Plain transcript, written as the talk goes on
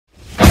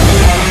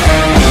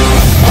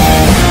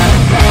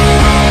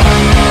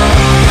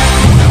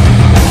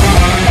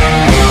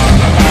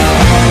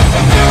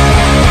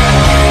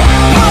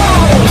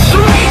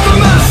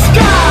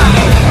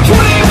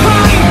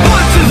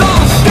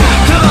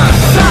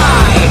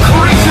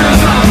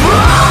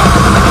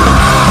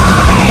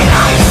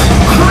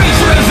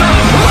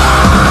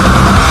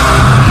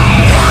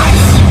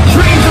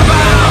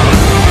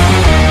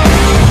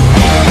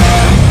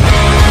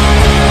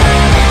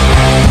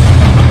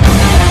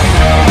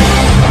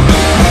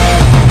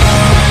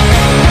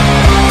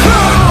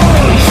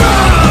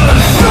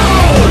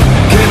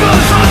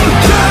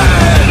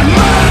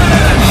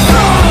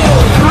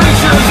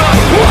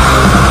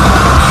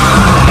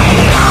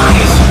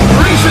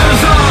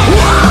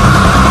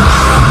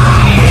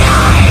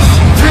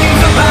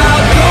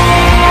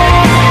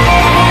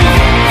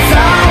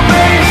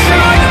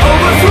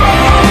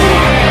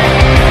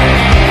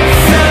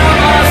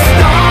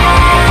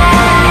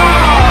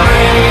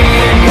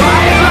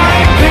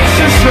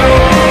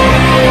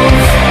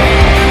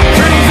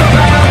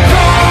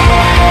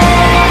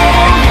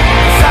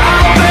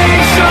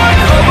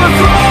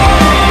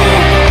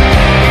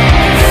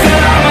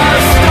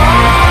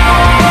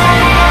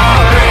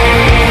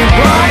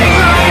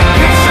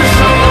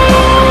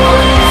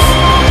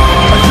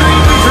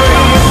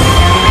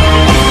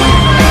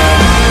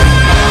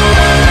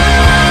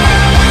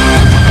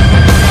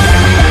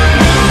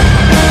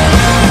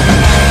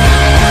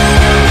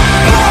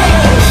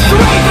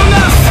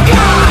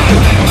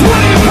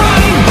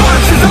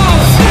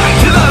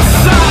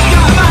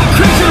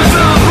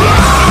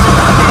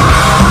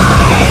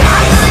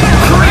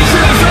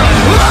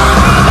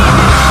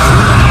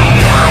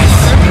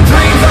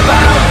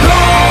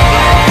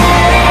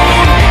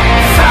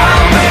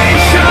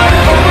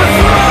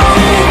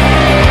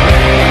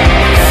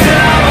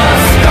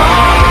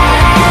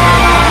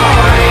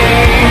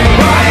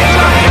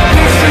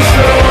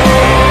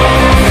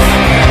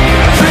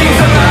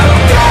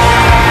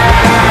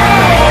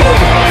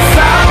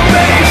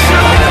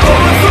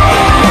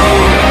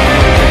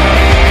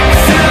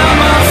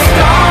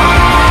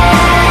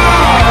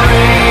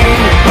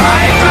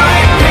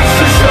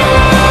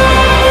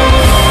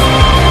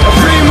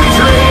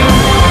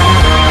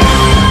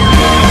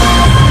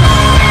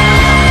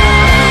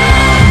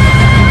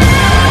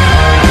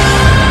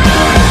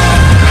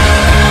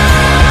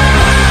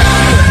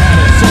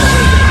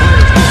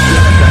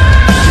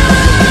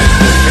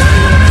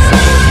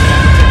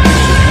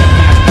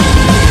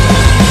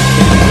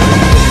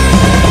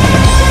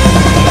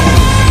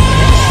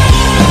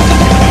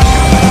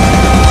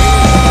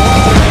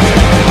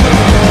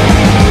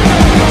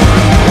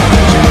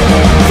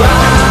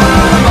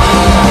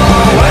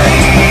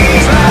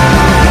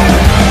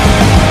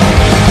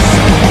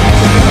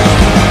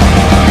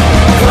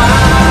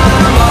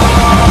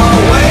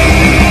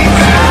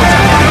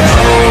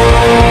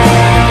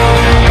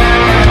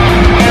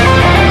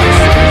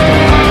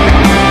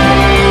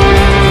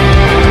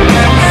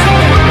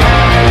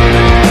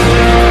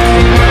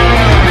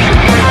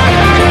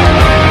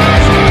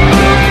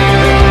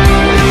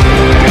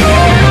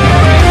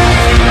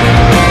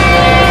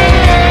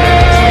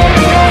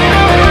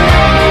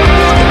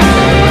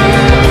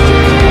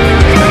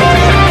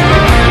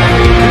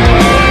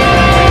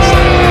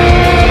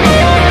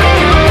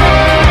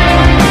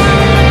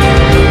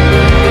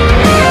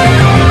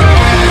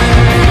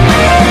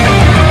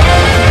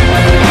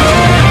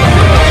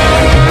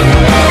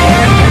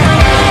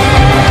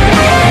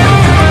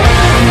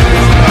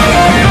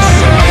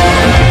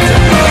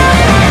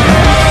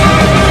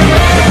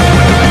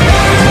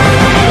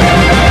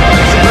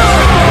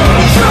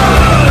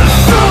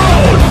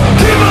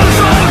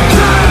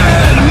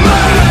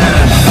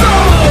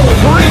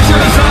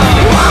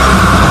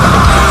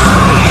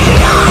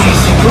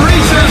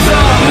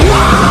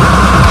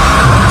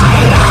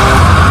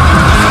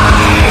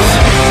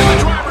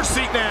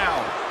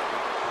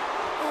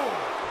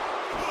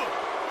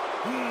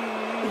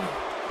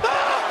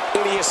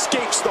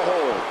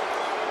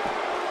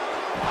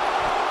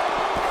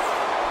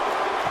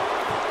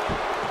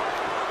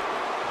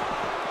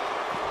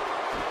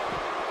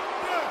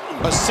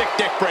A sick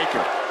neck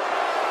breaker.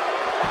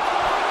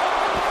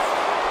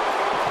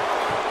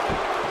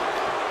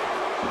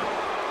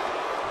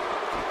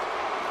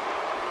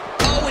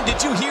 Oh, and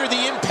did you hear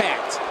the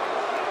impact?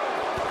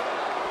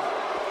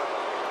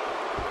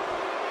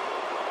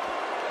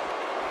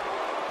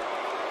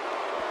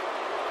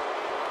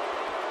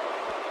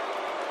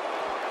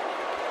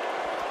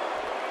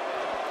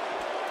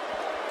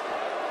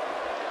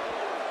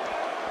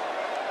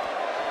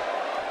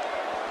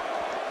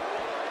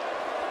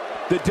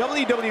 The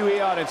WWE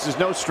audience is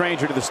no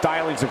stranger to the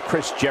stylings of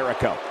Chris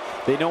Jericho.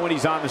 They know when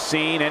he's on the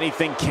scene,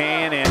 anything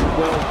can and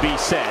will be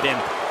said, and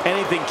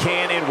anything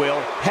can and will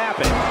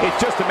happen.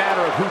 It's just a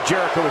matter of who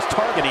Jericho is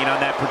targeting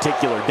on that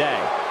particular day.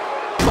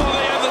 Oh,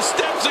 they have the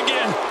steps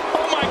again.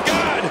 Oh, my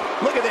God.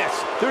 Look at this.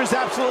 There's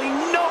absolutely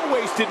no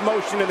wasted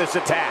motion in this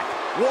attack.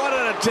 What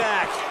an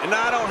attack, and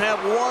I don't have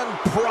one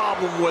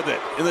problem with it.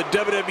 In the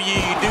WWE,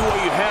 you do what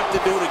you have to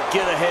do to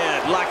get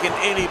ahead. Like in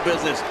any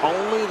business,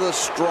 only the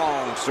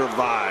strong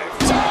survive.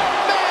 Oh,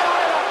 man,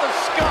 right off the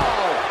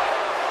skull.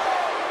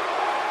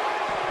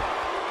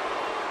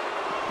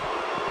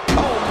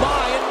 Oh,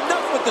 my,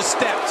 enough with the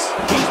steps.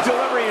 He's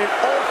delivering an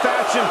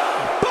old-fashioned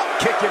butt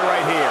kicking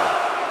right here.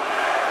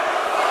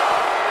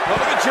 Oh,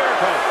 look at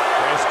Jericho.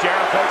 Chris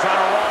Jericho's on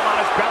a roll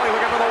on his belly,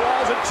 looking for the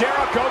walls of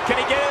Jericho.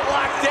 Can he get it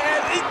locked in?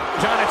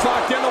 John, it's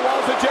locked in, the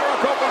walls of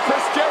Jericho from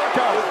Chris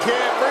Jericho. You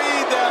can't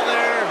breathe down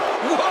there.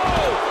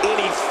 Whoa! And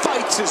he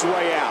fights his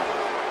way out.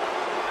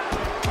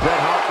 Bret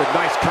Hart with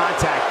nice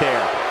contact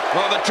there.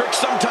 Well, the trick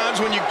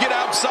sometimes when you get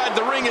outside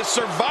the ring is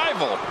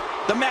survival.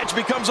 The match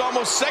becomes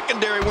almost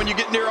secondary when you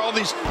get near all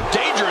these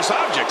dangerous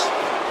objects.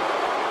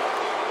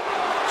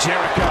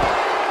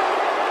 Jericho.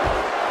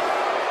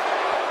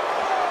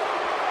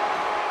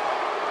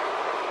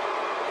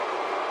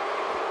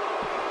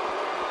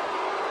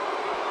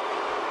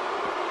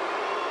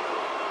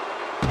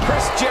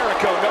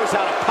 Jericho knows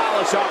how to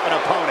polish off an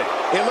opponent.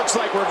 It looks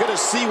like we're going to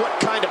see what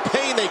kind of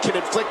pain they can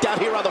inflict out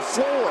here on the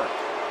floor.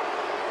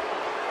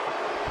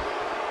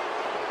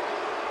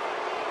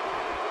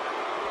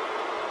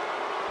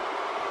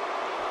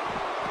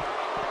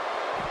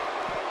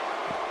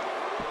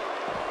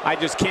 I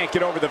just can't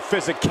get over the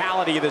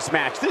physicality of this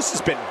match. This has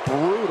been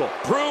brutal.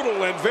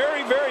 Brutal and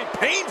very, very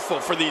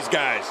painful for these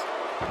guys.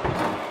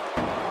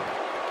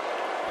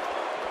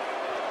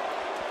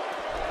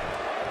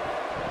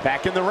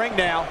 Back in the ring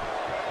now.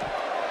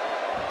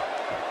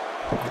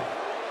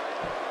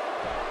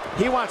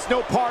 He wants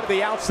no part of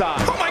the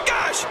outside. Oh my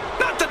gosh,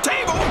 not the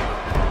table!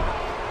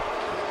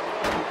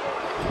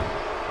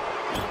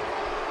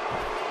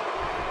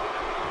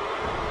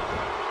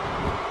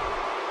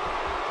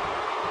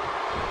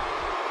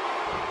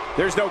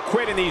 There's no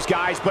quit in these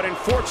guys, but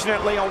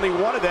unfortunately only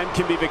one of them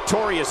can be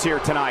victorious here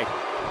tonight.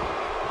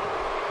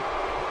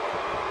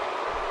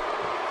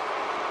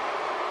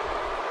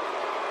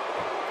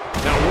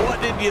 What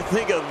did you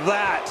think of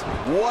that?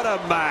 What a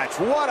match.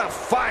 What a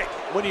fight.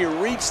 When you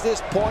reach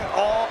this point,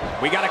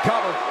 we got to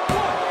cover. 1,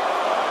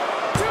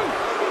 2.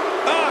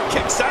 Oh,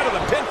 kicks out of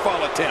the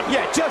pinfall attempt.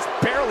 Yeah, just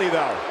barely,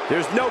 though.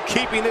 There's no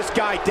keeping this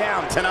guy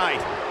down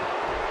tonight.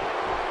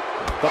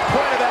 The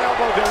point of that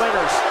elbow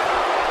delivers.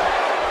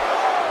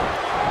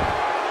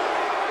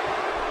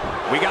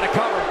 We got to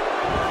cover.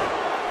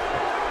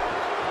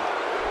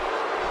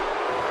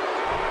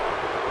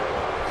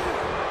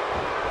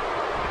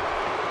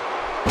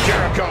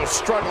 Jericho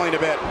struggling a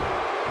bit.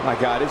 My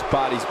God, his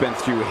body's been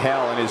through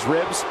hell, and his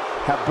ribs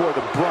have bore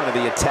the brunt of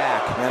the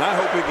attack. Man, I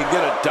hope we can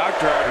get a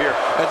doctor out here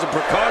as a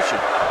precaution.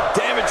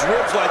 Damaged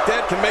ribs like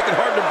that can make it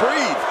hard to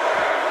breathe.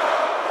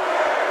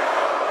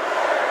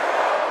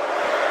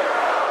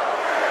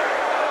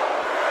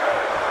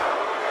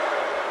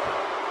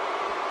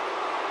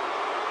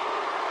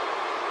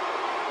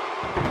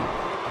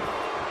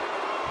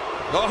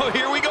 Oh,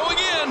 here we go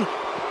again.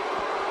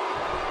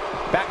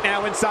 Back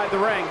now inside the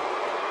ring.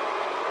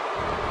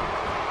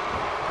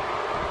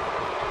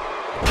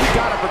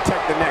 Gotta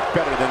protect the neck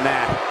better than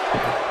that.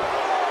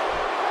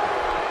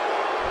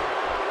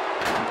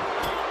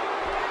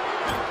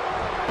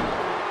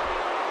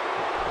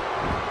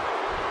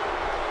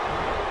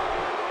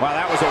 Wow,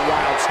 that was a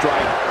wild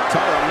strike.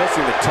 Tyler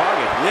missing the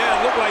target. Yeah,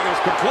 it looked like it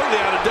was completely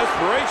out of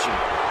desperation.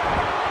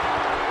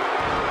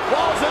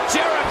 Walls of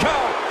Jericho.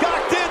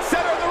 Got in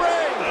center of the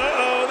ring.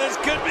 Uh-oh, this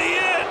could be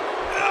it.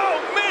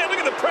 Oh, man,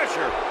 look at the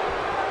pressure.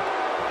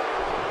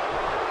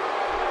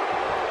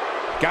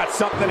 Got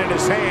something in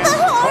his hands.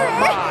 Oh,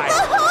 my.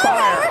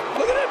 Fire.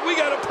 Look at it. We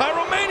got a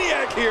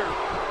pyromaniac here.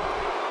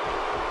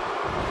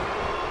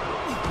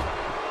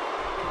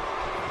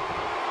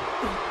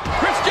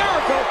 Chris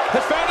Jericho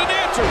has found an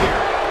answer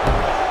here.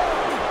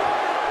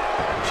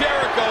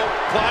 Jericho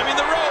climbing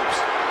the ropes.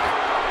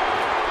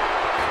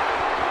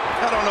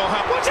 I don't know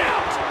how. Watch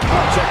out.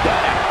 Oh, check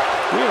that out.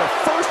 We have a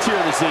first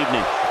here this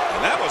evening.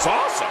 And that was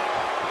awesome.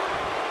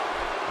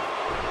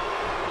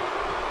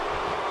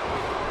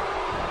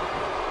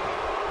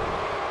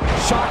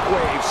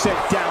 Shockwave sent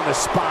down the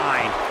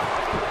spine.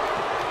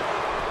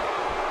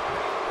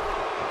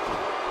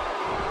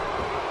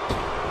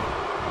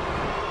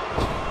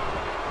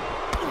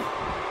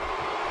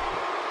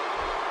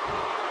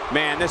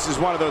 Man, this is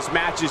one of those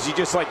matches you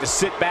just like to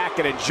sit back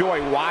and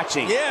enjoy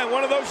watching. Yeah,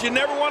 one of those you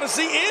never want to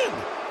see end.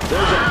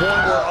 There's a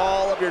point where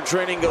all of your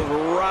training goes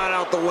right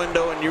out the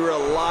window and you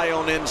rely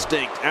on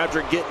instinct.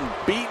 After getting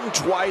beaten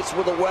twice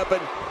with a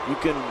weapon, you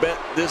can bet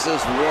this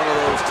is one of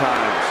those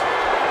times.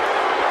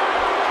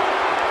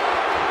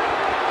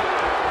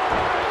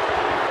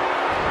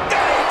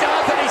 He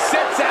does, and he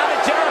sits out,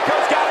 and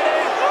Jericho's got it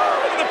in.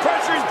 Oh, look at the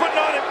pressure he's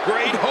putting on him.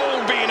 Great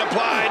hold being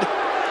applied.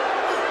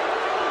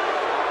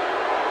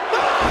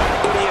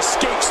 But he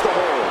escapes the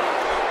hold.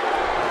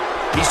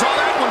 He saw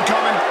that one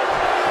coming.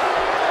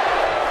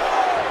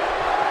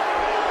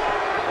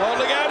 Oh,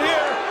 look out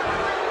here.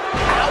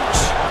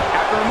 Ouch!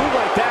 After a move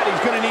like that, he's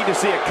going to need to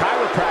see a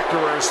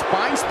chiropractor or a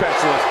spine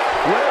specialist,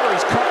 whatever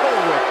he's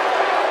comfortable with.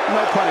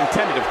 No pun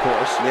intended, of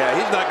course. Yeah,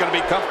 he's not going to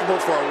be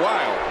comfortable for a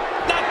while.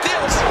 Not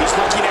this. He's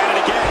looking at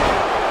it again.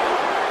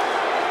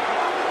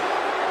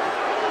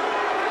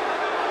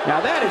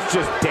 Now that is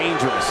just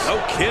dangerous. No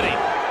kidding.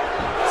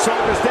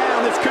 Shoulders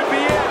down. This could be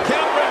it.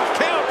 Count, ref,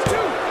 count. 2,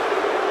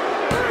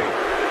 3.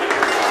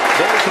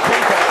 There's the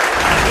pinfall.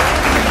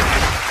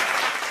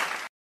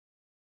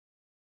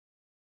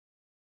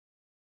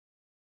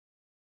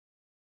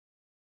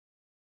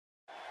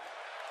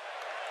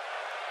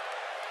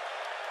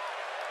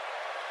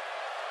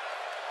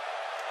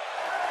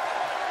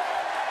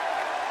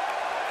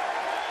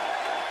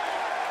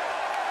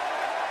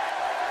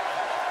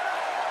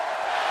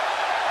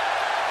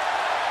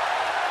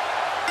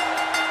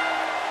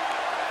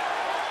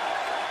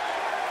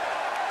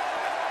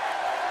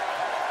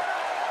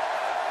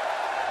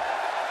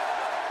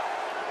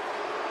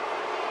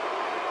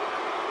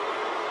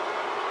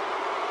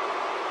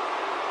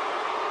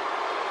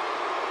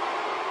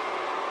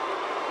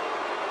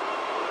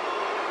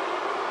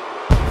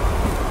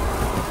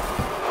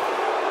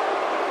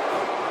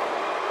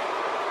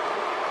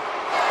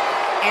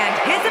 And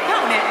his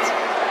opponent,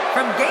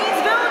 from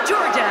Gainesville,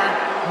 Georgia,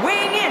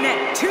 weighing in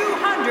at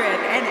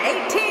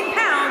 218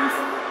 pounds,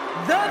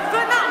 the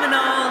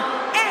phenomenal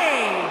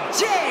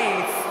AJ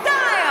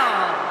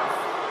Styles.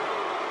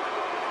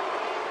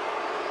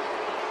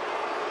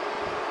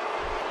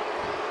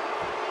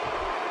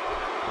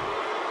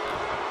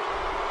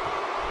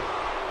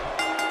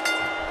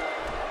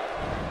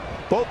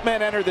 Both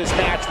men enter this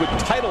match with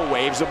tidal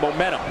waves of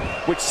momentum,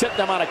 which set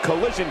them on a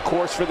collision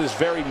course for this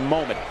very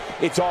moment.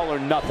 It's all or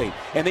nothing,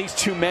 and these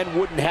two men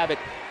wouldn't have it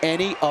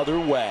any other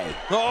way.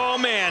 Oh,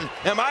 man,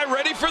 am I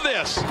ready for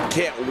this?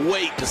 Can't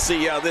wait to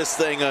see how this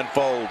thing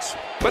unfolds.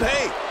 But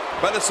hey,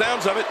 by the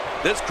sounds of it,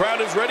 this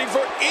crowd is ready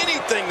for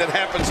anything that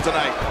happens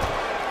tonight.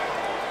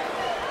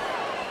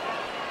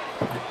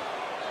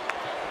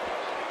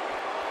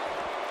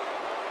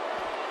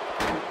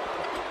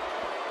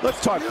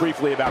 Let's talk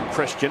briefly about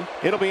Christian.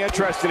 It'll be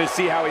interesting to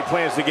see how he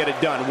plans to get it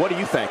done. What do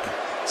you think?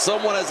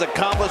 Someone as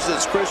accomplished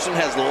as Christian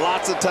has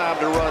lots of time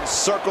to run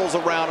circles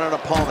around an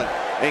opponent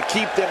and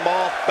keep them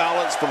off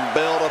balance from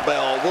bell to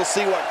bell. We'll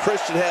see what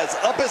Christian has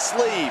up his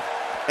sleeve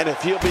and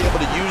if he'll be able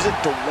to use it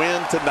to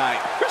win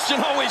tonight.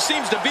 Christian always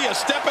seems to be a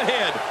step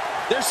ahead.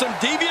 There's some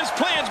devious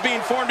plans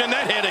being formed in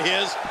that head of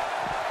his.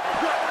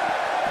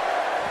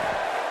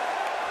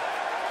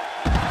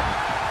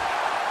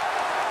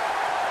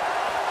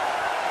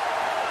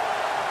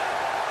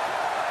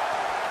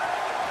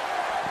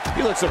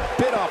 He looks a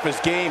bit off his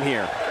game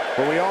here,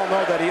 but we all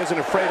know that he isn't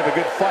afraid of a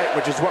good fight,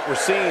 which is what we're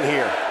seeing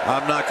here.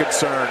 I'm not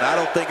concerned. I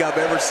don't think I've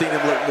ever seen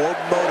him look more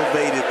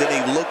motivated than he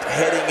looked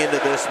heading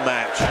into this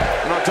match.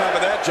 And on top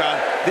of that,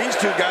 John, these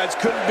two guys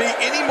couldn't be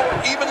any more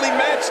evenly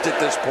matched at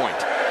this point.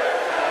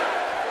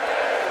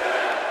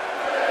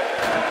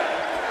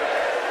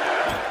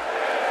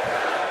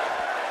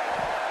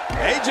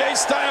 AJ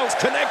Styles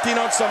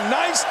connecting on some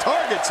nice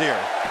targets here.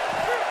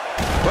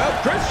 Well,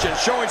 Christian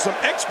showing some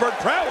expert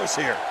prowess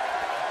here.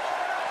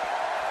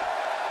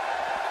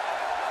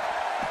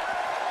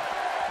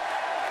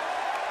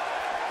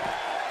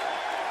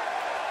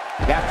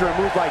 After a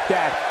move like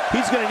that,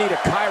 he's going to need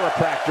a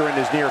chiropractor in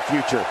his near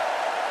future.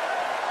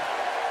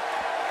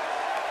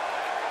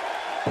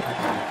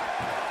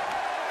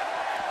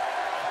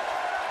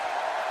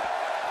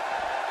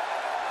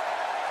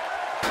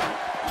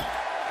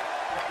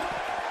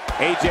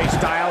 AJ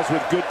Styles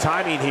with good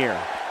timing here.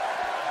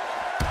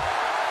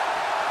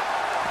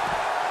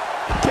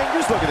 King,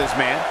 just look at this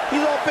man.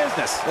 He's all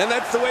business. And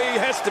that's the way he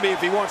has to be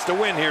if he wants to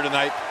win here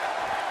tonight.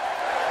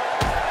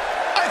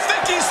 I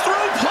think he's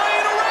through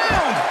playing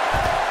around.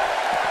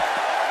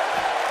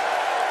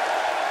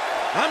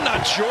 I'm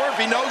not sure if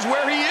he knows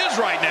where he is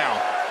right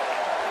now.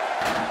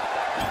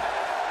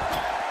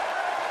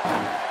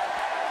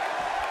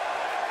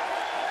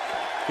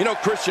 You know,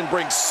 Christian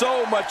brings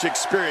so much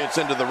experience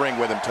into the ring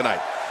with him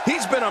tonight.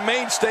 He's been a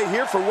mainstay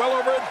here for well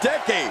over a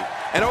decade.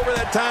 And over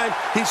that time,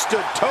 he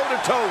stood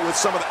toe-to-toe with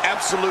some of the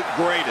absolute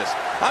greatest.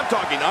 I'm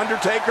talking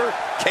Undertaker,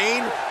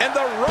 Kane, and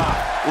The Rock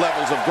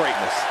levels of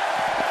greatness.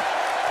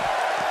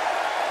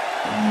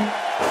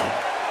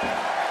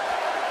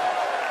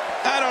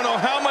 I don't know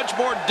how much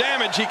more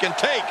damage he can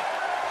take.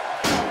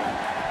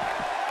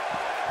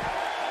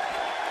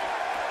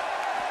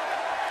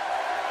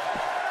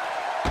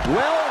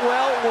 Well.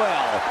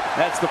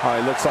 That's the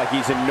point. It looks like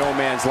he's in no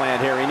man's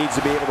land here. He needs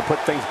to be able to put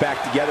things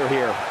back together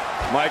here.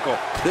 Michael,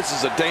 this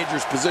is a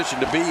dangerous position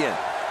to be in.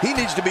 He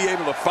needs to be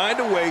able to find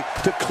a way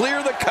to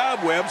clear the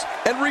cobwebs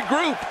and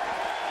regroup.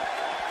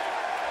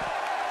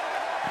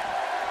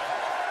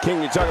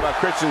 King, you talk about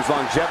Christian's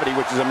longevity,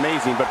 which is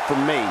amazing, but for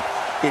me,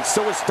 it's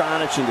so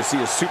astonishing to see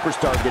a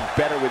superstar get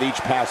better with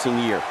each passing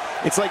year.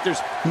 It's like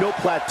there's no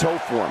plateau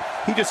for him.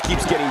 He just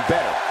keeps getting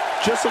better.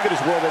 Just look at his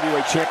World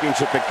Heavyweight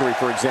Championship victory,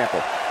 for example.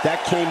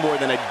 That came more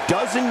than a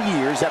dozen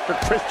years after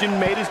Christian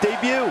made his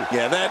debut.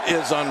 Yeah, that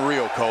is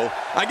unreal, Cole.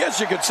 I guess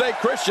you could say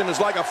Christian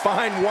is like a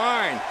fine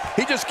wine.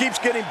 He just keeps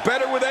getting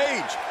better with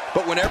age.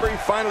 But whenever he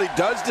finally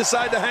does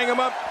decide to hang him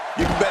up,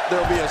 you can bet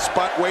there'll be a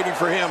spot waiting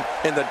for him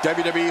in the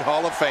WWE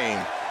Hall of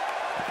Fame.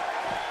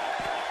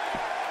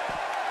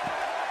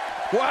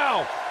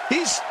 Wow,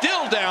 he's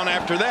still down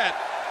after that.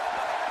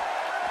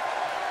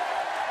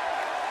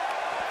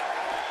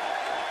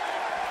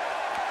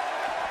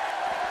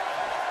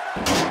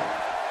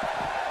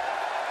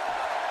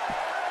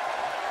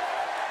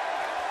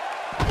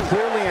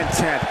 Clearly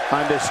intent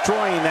on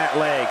destroying that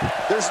leg.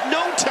 There's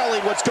no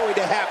telling what's going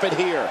to happen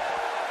here.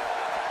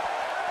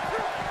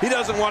 He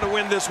doesn't want to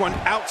win this one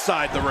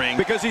outside the ring.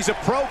 Because he's a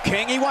pro,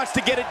 King. He wants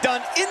to get it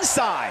done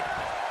inside.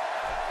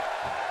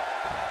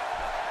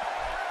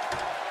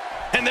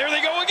 And there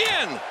they go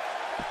again.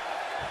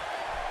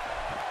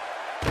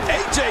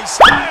 AJ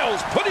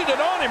Styles putting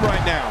it on him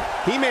right now.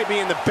 He may be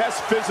in the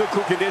best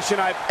physical condition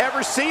I've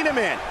ever seen him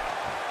in.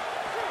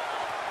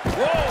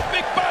 Whoa,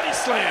 big body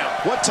slam.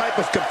 What type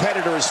of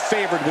competitor is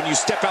favored when you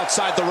step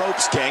outside the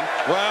ropes, King?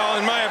 Well,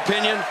 in my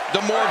opinion,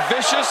 the more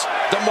vicious,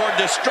 the more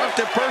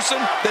destructive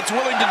person that's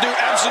willing to do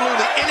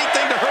absolutely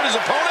anything to hurt his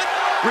opponent,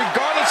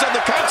 regardless of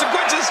the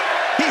consequences,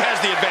 he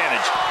has the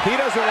advantage. He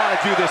doesn't want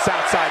to do this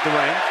outside the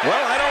ring.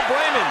 Well, I don't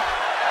blame him.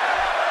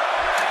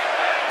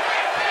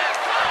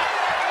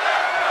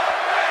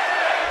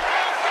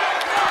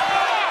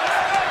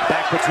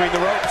 Back between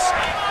the ropes.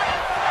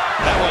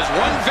 That was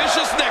one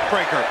vicious neck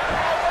breaker.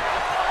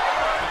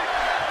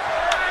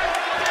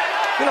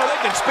 You know,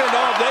 they can spend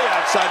all day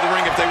outside the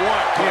ring if they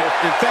want. Yeah,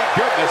 and thank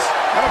goodness,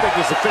 I don't think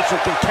this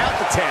official can count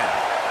to 10.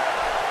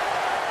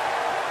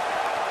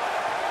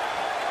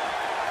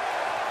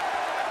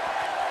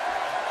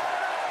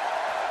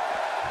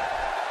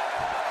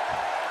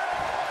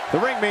 The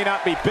ring may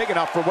not be big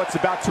enough for what's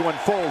about to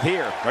unfold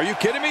here. Are you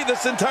kidding me?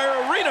 This entire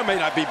arena may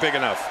not be big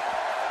enough.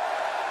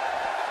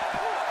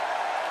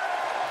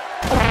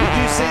 Did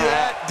you see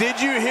that? Did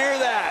you hear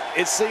that?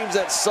 It seems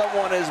that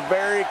someone is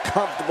very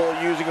comfortable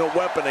using a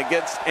weapon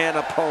against an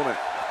opponent.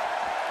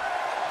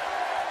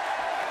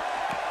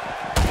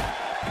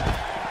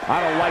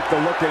 I don't like the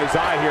look in his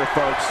eye here,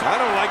 folks. I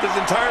don't like his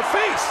entire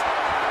face.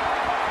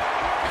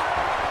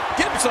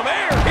 Give him some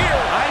air here.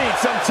 I need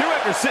some too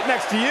after sitting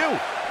next to you.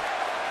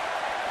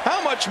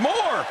 How much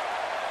more?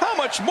 How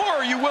much more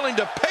are you willing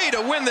to pay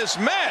to win this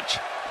match?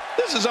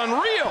 This is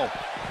unreal.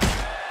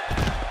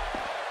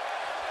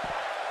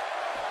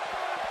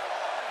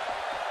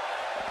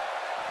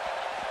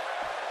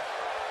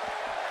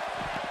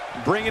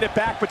 Bringing it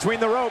back between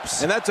the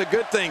ropes. And that's a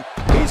good thing.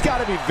 He's got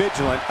to be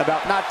vigilant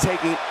about not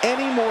taking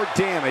any more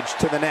damage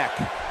to the neck.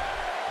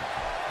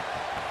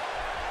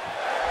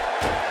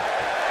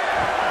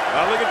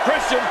 Well, look at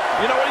Christian.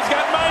 You know what he's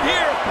got in mind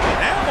here.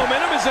 Now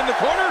momentum is in the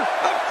corner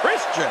of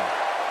Christian.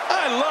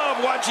 I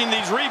love watching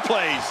these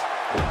replays.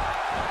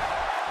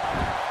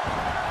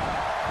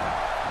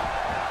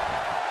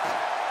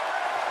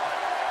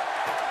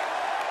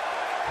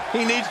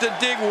 He needs to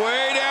dig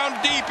way down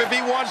deep if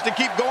he wants to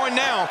keep going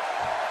now.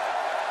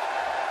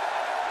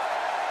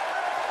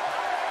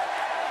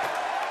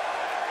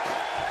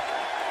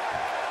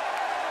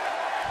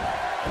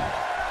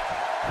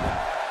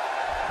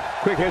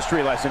 Quick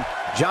history lesson.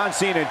 John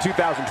Cena in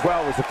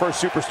 2012 was the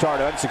first superstar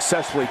to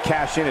unsuccessfully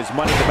cash in his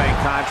Money in the Bank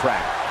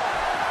contract.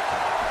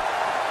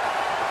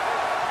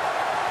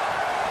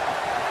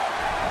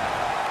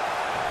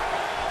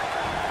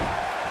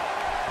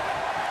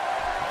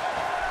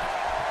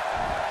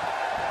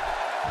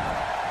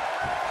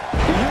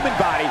 The human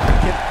body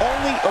can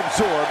only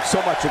absorb so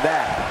much of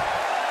that.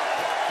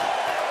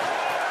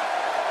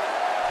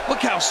 Look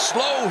how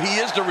slow he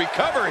is to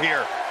recover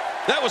here.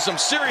 That was some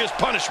serious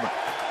punishment.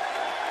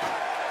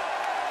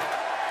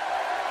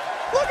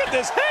 Look at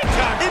this hang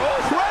time.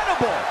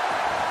 Incredible!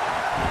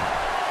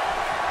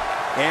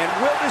 And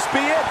will this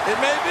be it? It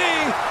may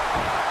be.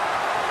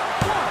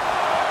 1,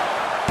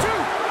 2.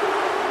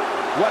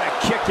 What a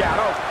kick out.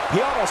 Oh,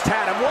 he almost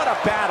had him. What a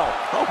battle.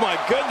 Oh my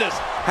goodness.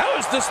 How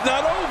is this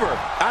not over?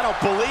 I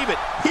don't believe it.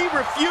 He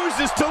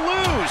refuses to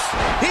lose.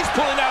 He's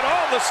pulling out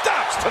all the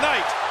stops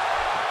tonight.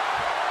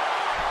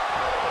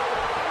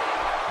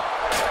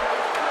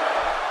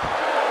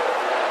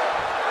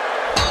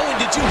 Oh, and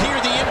did you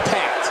hear the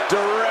impact?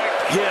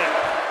 Direct hit.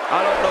 I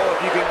don't know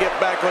if you can get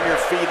back on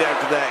your feet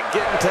after that.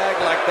 Getting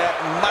tagged like that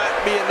might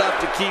be enough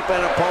to keep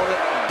an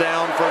opponent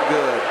down for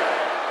good.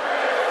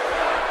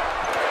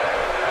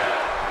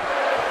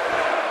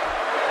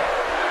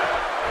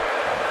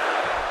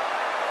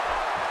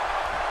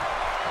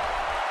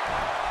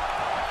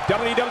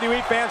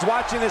 WWE fans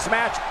watching this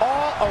match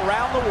all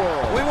around the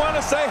world. We want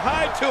to say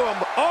hi to them,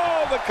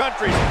 all the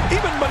countries,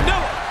 even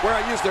Manila, where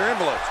I use their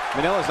envelopes.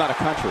 Manila's not a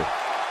country.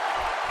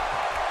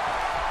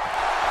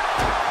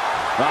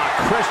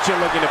 Christian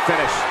looking to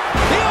finish.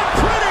 He looked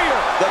prettier.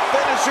 The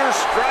finisher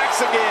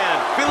strikes again.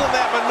 Feeling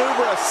that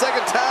maneuver a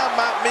second time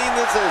might mean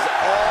this is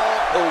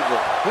all over.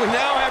 We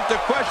now have to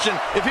question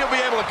if he'll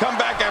be able to come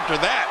back after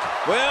that.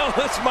 Well,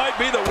 this might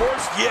be the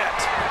worst yet.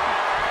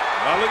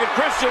 Now look at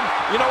Christian.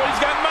 You know what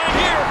he's got in mind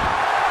here.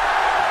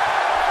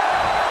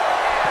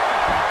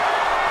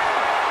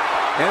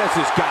 And this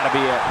has got to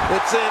be it.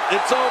 It's it.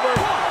 It's over.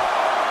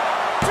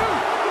 1,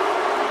 2.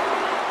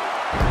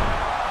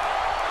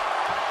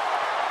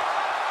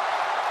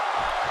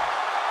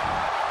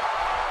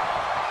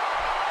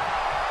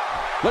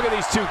 Look at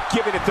these two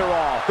giving it their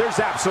all. There's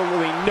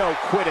absolutely no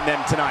quit in them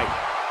tonight.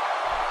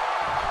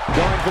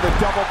 Going for the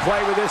double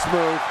play with this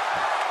move.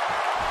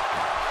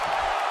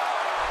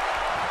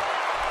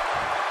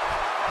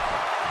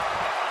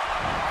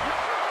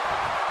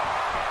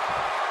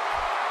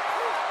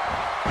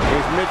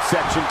 His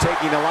midsection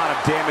taking a lot of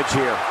damage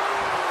here.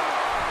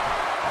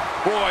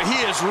 Boy, he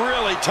is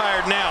really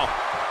tired now.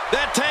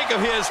 That tank of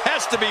his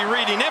has to be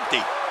reading empty.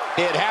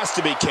 It has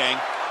to be,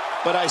 King.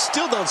 But I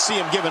still don't see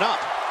him giving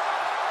up.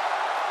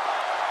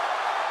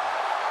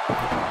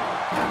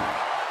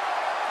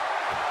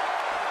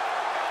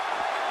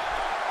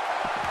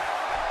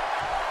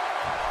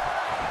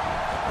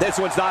 This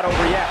one's not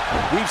over yet.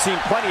 We've seen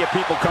plenty of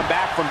people come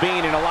back from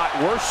being in a lot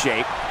worse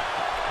shape.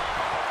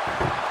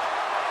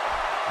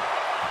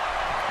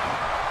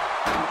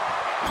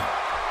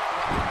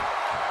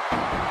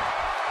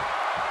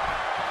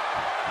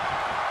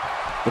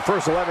 The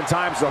first 11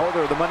 times the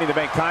holder of the Money in the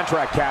Bank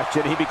contract cashed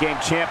in, he became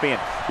champion.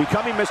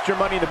 Becoming Mr.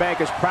 Money in the Bank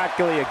is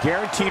practically a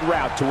guaranteed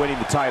route to winning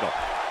the title.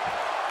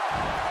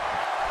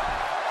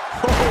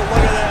 Oh,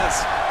 look at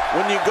this.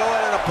 When you go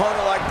at an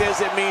opponent like this,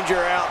 it means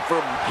you're out for...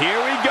 Here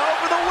we go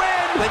for the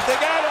win. Think they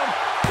got him.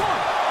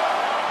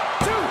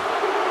 1, 2,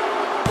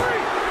 3.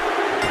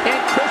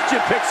 And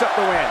Christian picks up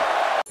the win.